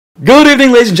Good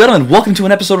evening, ladies and gentlemen. Welcome to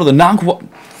an episode of the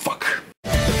Fuck.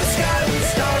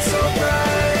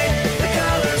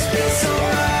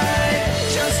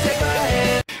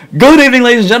 Good evening,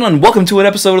 ladies and gentlemen. Welcome to an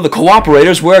episode of the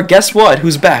Cooperators, where guess what?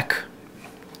 Who's back?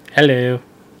 Hello.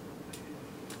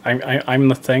 I'm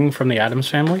the thing from the Addams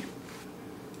Family.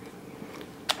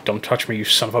 Don't touch me, you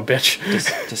son of a bitch.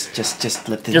 Just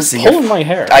let them You're see. pulling my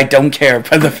hair. I don't care.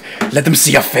 Let them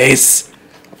see your face.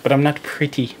 But I'm not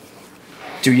pretty.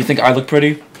 Do you think I look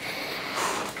pretty?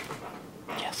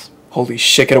 Yes. Holy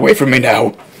shit! Get away from me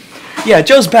now. Yeah,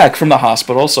 Joe's back from the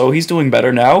hospital, so he's doing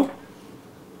better now.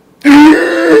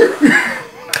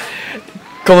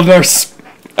 Call the nurse.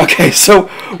 Okay,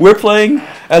 so we're playing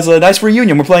as a nice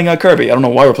reunion. We're playing Kirby. I don't know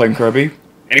why we're playing Kirby.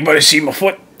 Anybody see my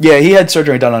foot? Yeah, he had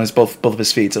surgery done on both of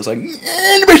his feet. So I was like,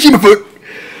 anybody see my foot?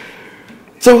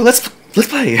 So let's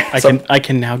play. I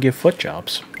can now give foot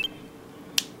jobs.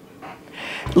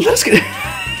 Let's get.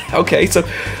 Okay, so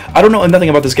I don't know nothing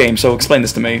about this game. So explain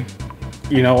this to me.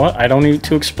 You know what? I don't need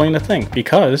to explain a thing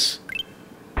because.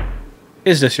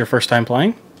 Is this your first time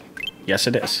playing? Yes,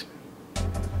 it is.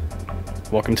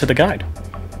 Welcome to the guide.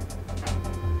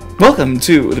 Welcome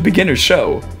to the beginner's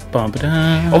show.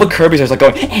 Bum-ba-da. All the Kirby's are like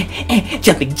going,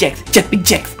 jumping jacks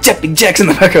in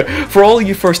the back. For all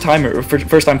you first time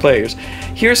players,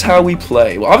 here's how we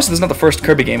play. Well, obviously this is not the first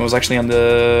Kirby game. It was actually on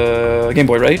the Game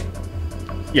Boy, right?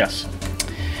 Yes.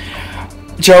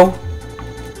 Joe,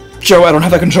 I don't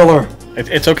have that controller.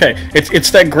 It's okay. It's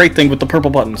that great thing with the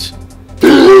purple buttons.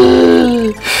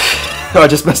 Oh, I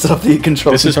just messed up the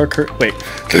controller. This is our Wait.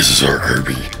 This is our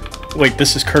Kirby. Wait,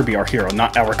 this is Kirby, our hero,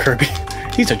 not our Kirby.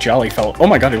 He's a jolly fellow. Oh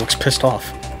my god, he looks pissed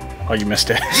off. Oh, you missed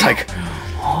it. It's like...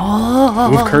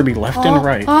 Move Kirby left and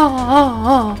right.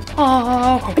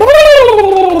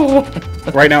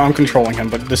 Right now I'm controlling him,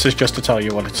 but this is just to tell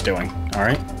you what it's doing.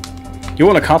 Alright? You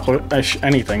won't accomplish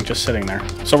anything just sitting there.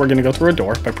 So we're gonna go through a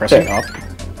door by pressing up.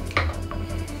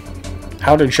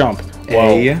 How to jump.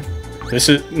 A. Whoa. This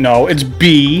is... No, it's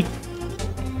B.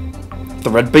 The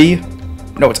red B?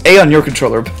 No, it's A on your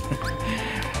controller.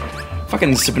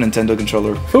 Fucking Super Nintendo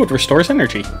controller. Food restores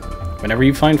energy. Whenever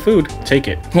you find food, take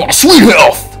it. Oh, sweet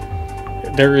health!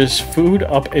 There is food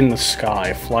up in the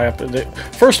sky. Fly up the...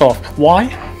 First off,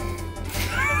 why?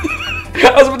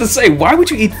 I was about to say, why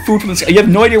would you eat food from the sky? You have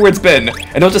no idea where it's been.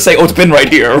 And don't just say, oh, it's been right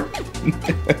here.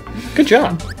 Good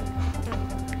job.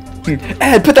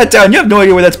 Ed, put that down. You have no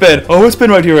idea where that's been. Oh, it's been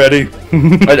right here, Eddie.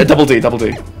 Double D.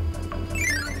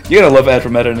 You're gonna love Ed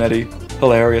from Ed and Eddie.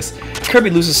 Hilarious. Kirby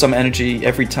loses some energy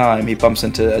every time he bumps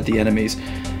into the enemies.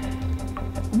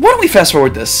 Why don't we fast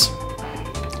forward this?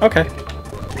 Okay.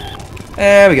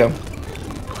 There we go.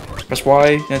 Press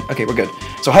Y. And, okay, we're good.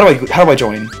 So how do I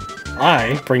join?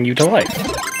 I bring you to life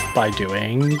by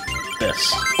doing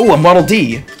this. Oh, I'm Model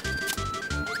D.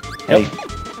 Hey, Yep.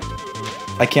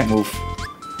 I can't move.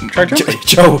 Try jumping.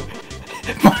 Joe.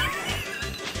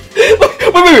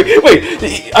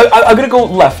 Wait. I'm gonna go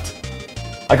left.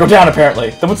 I go down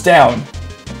apparently. Then what's down?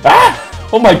 Ah!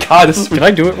 Oh my god, this is... Did I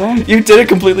do it wrong? You did it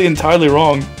completely entirely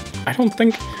wrong. I don't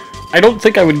think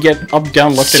I would get up,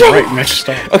 down, left, and right mixed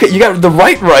up. Okay, you got the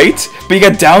right, but you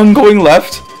got down going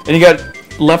left, and you got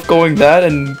left going that,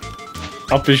 and...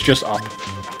 Up is just up.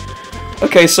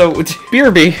 Okay, so...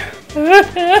 BRB.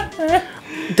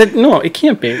 No, it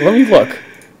can't be. Let me look.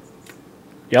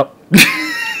 Yep.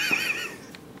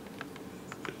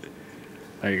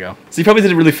 There you go. So you probably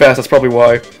did it really fast, that's probably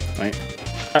why. Right.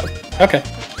 Okay.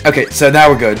 Okay, so now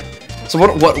we're good. So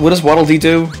what does Waddle Dee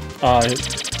do?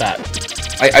 That.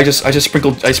 I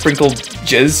sprinkled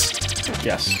jizz.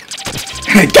 Yes.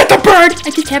 Get the bird! I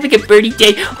just having a birdie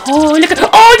day. Oh, look at... Oh, no,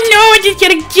 I just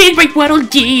got a kid by Waddle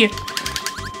Dee.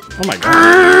 Oh, my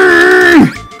God.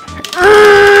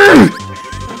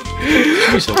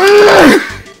 Jesus.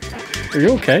 Are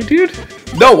you okay, dude?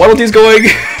 No, Waddle Dee's going...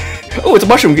 Oh, it's a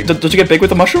mushroom. Don't you get big with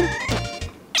the mushroom?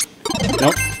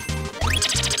 Nope.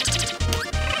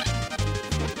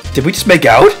 Did we just make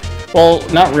out? Well,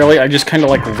 not really. I just kind of,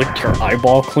 like, licked your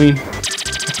eyeball clean.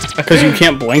 Because you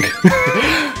can't blink.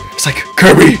 It's like,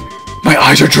 Kirby, my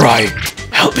eyes are dry.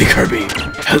 Help me, Kirby.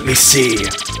 Help me see.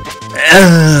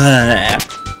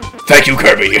 Thank you,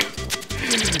 Kirby.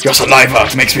 Your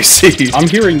saliva makes me see. I'm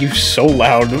hearing you so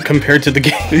loud compared to the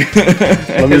game.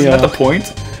 Isn't that the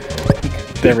point?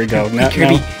 There we go. Now, Hey,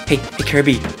 Kirby. Hey,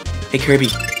 Kirby. Hey, Kirby.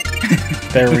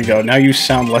 There we go. Now you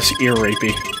sound less ear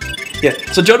rapey. Yeah.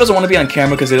 So Joe doesn't want to be on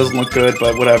camera because he doesn't look good,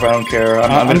 but whatever. I don't care.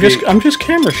 I'm just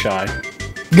camera shy.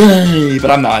 But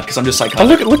I'm not because I'm just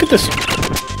psychotic. Oh, look at this.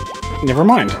 Never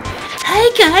mind. Hi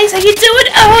guys, how you doing?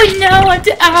 Oh no, I'm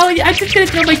just gonna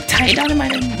throw my tide out of my...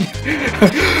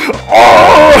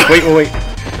 Oh! Wait.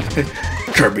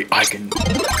 Kirby, I can. Do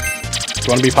you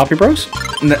want to be Poppy Bros?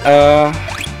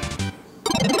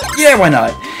 Yeah, why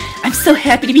not? I'm so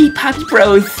happy to be Poppy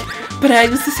Bros. But I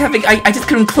was just having, I just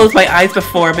couldn't close my eyes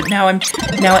before, but now I'm just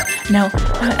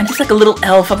like a little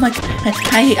elf. I'm like,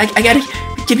 I gotta,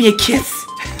 give me a kiss.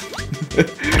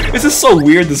 This is so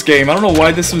weird, this game. I don't know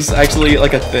why this was actually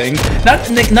like a thing. Not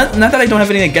that I don't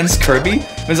have anything against Kirby.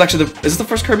 It's actually is this the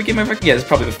first Kirby game I ever? Yeah, it's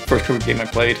probably the first Kirby game I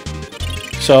played.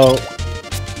 So,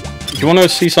 do you want to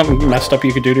see something messed up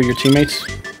you could do to your teammates?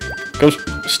 Go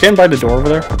stand by the door over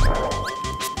there.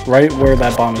 Right where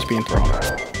that bomb is being thrown.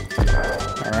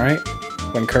 Alright.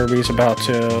 When Kirby's about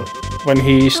to... When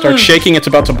he starts shaking, it's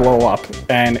about to blow up.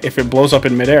 And if it blows up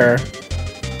in midair,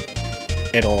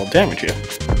 it'll damage you.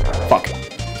 Fuck.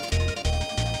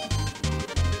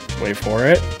 Wait for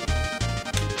it.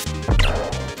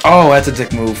 Oh, that's a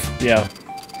dick move. Yeah.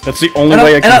 That's the only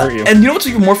way I can hurt you. And you know what's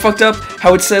even more fucked up?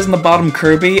 How it says in the bottom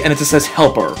Kirby, and it just says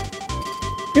helper.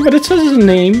 Yeah, but it says his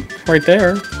name right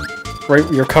there. Right,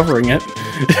 you're covering it.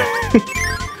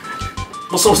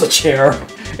 Well, so is the chair.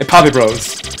 And Poppy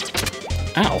Bros.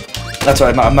 Ow. That's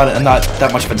right. I'm not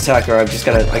that much of an attacker. I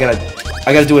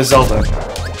gotta do a Zelda.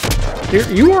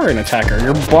 You are an attacker.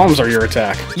 Your bombs are your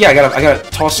attack. Yeah, I gotta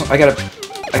toss. I gotta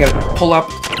pull up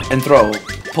and throw.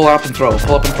 Pull up and throw.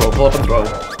 Pull up and throw. Pull up and throw.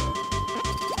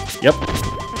 Yep.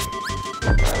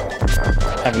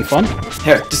 Having fun?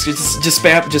 Here, just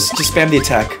spam the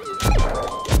attack.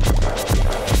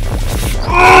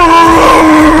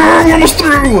 Almost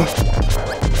through.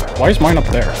 Why is mine up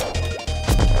there?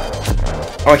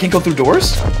 Oh, I can't go through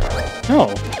doors?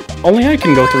 No. Only I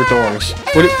can go through doors.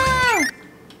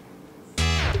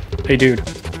 Hey, dude.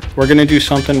 We're gonna do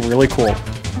something really cool.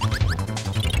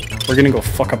 We're gonna go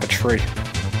fuck up a tree.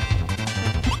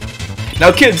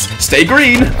 Now, kids, stay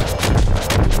green.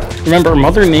 Remember,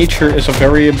 Mother Nature is a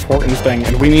very important thing,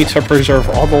 and we need to preserve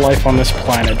all the life on this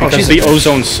planet because the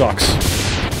ozone sucks.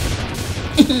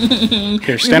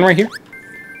 Here, stand right here.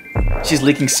 She's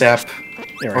leaking sap.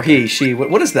 Yeah, right. Or he, she.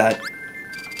 What is that?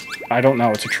 I don't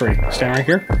know. It's a tree. Stand right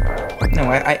here.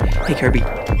 No, Hey, Kirby.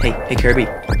 Hey, Kirby.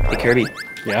 Hey, Kirby.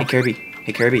 Yeah? Hey, Kirby.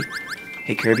 Hey, Kirby.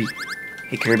 Hey, Kirby.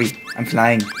 Hey, Kirby. I'm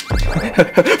flying.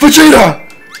 Vegeta!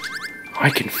 I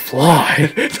can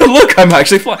fly. Look, I'm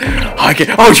actually flying. I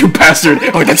can. Oh, you bastard!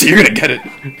 Oh, that's it. You're gonna get it.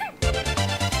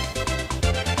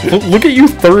 Look at you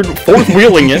fourth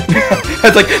wheeling it.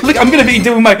 It's like, look, I'm gonna be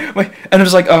doing my, and it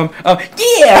was like,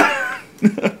 yeah!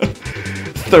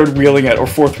 Third wheeling it, or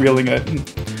fourth wheeling it.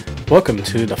 Welcome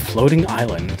to the floating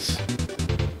islands.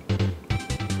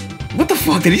 What the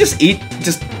fuck? Did he just eat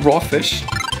just raw fish?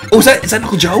 Oh, is that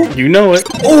Knuckle Joe? You know it.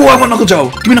 Oh, I want Knuckle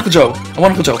Joe. Give me Knuckle Joe. I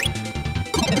want Knuckle Joe.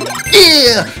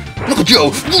 Yeah! Knuckle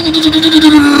Joe!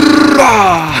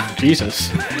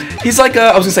 Jesus. He's like,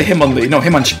 I was gonna say Hitmonlee. No,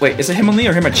 wait, is it Hitmonlee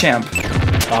or Champ? Who's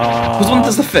the one that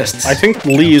does the fists? I think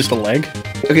Lee is the leg.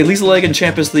 Okay, Lee's the leg and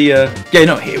Champ is the, yeah,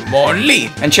 no,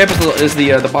 Hitmonlee! And Champ is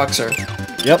the boxer.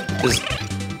 Yep.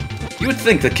 You would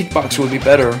think the kickboxer would be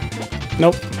better.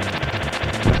 Nope.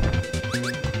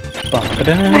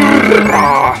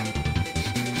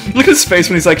 Look at his face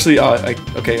when he's actually,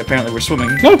 okay, apparently we're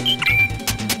swimming. No!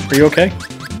 Are you okay?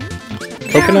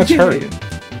 Coconuts hurt.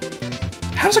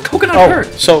 How does a coconut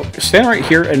hurt? So stand right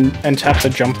here and tap the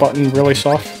jump button really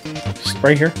soft. Just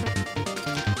right here.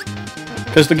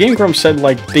 Because the Game Grumps said,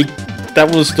 like, that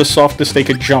was the softest they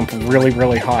could jump really,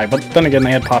 really high. But then again,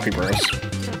 they had Poppy Bros.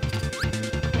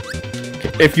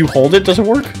 If you hold it, does it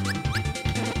work?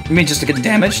 You mean just to get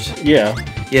damaged? Yeah.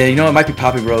 Yeah, you know, it might be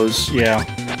Poppy Bros. Yeah.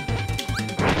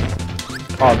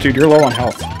 Oh, dude, you're low on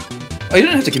health. Oh, you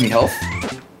didn't have to give me health.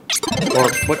 Or,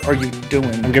 what are you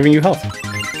doing? I'm giving you health.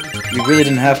 You really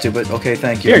didn't have to, but okay,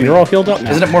 thank you. Here, you're all healed up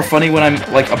now. Isn't it more funny when I'm,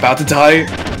 like, about to die?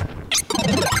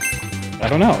 I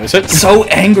don't know, is it? So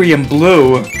angry and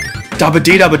blue.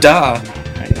 Dabba-dee-dabba-da.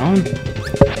 Hang on.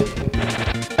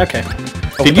 Okay.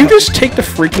 Did you just take the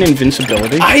freaking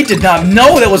invincibility? I did not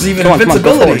know that was even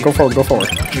invincibility. Come on, go forward.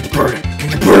 Get the bird.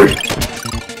 Get the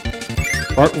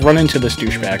bird. Run into this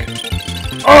douchebag.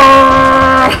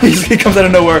 He comes out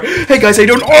of nowhere. Hey guys, how you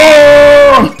doing?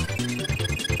 Oh!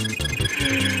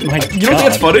 My you don't think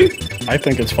it's funny? I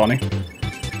think it's funny.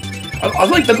 I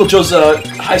like Knuckle Joe's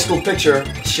high school picture.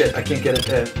 Shit, I can't get it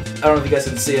there. I don't know if you guys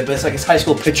didn't see it, but it's like his high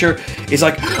school picture. He's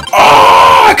like,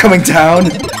 coming down.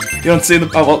 You don't see the.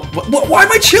 Oh, well, why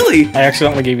am I chilly? I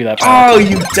accidentally gave you that power. Oh,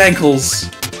 you dankles.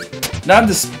 Now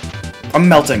I'm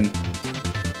melting.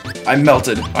 I'm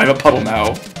melted. I'm a puddle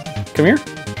now. Come here.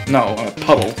 No, I'm a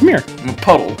puddle. Come here. I'm a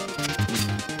puddle.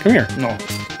 Come here. No.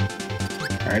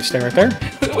 Alright, stay right there.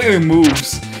 Look at the way he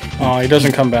moves. Oh, he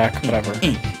doesn't come back. Whatever.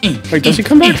 Wait, does he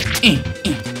come back?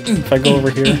 If I go over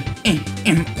here.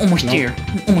 Almost there.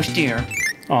 Almost there.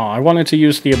 Oh, I wanted to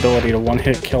use the ability to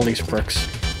one-hit kill these bricks.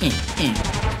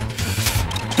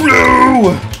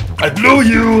 Blow! I blow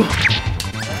you!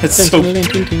 It's so...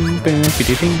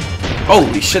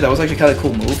 Holy shit, that was actually kind of a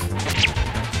cool move.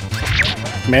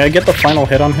 May I get the final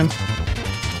hit on him?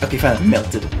 Okay, fine,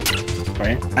 melted.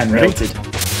 Right. I'm ready? melted.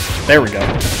 There we go.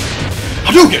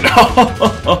 Hadouken!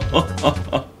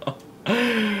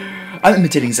 I'm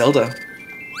imitating Zelda.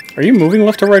 Are you moving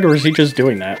left or right, or is he just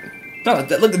doing that? No,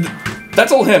 look,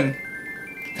 that's all him.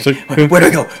 So, Where do I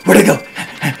go? Where do I go?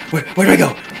 Where do I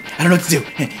go? I don't know what to do.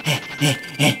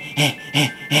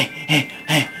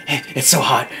 It's so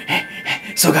hot.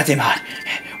 So goddamn hot.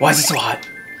 Why is it so hot?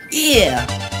 Yeah.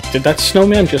 Did that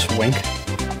snowman just wink?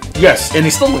 Yes, and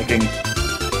he's still winking.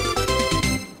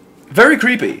 Very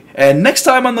creepy. And next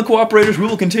time on The Cooperators, we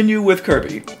will continue with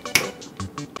Kirby.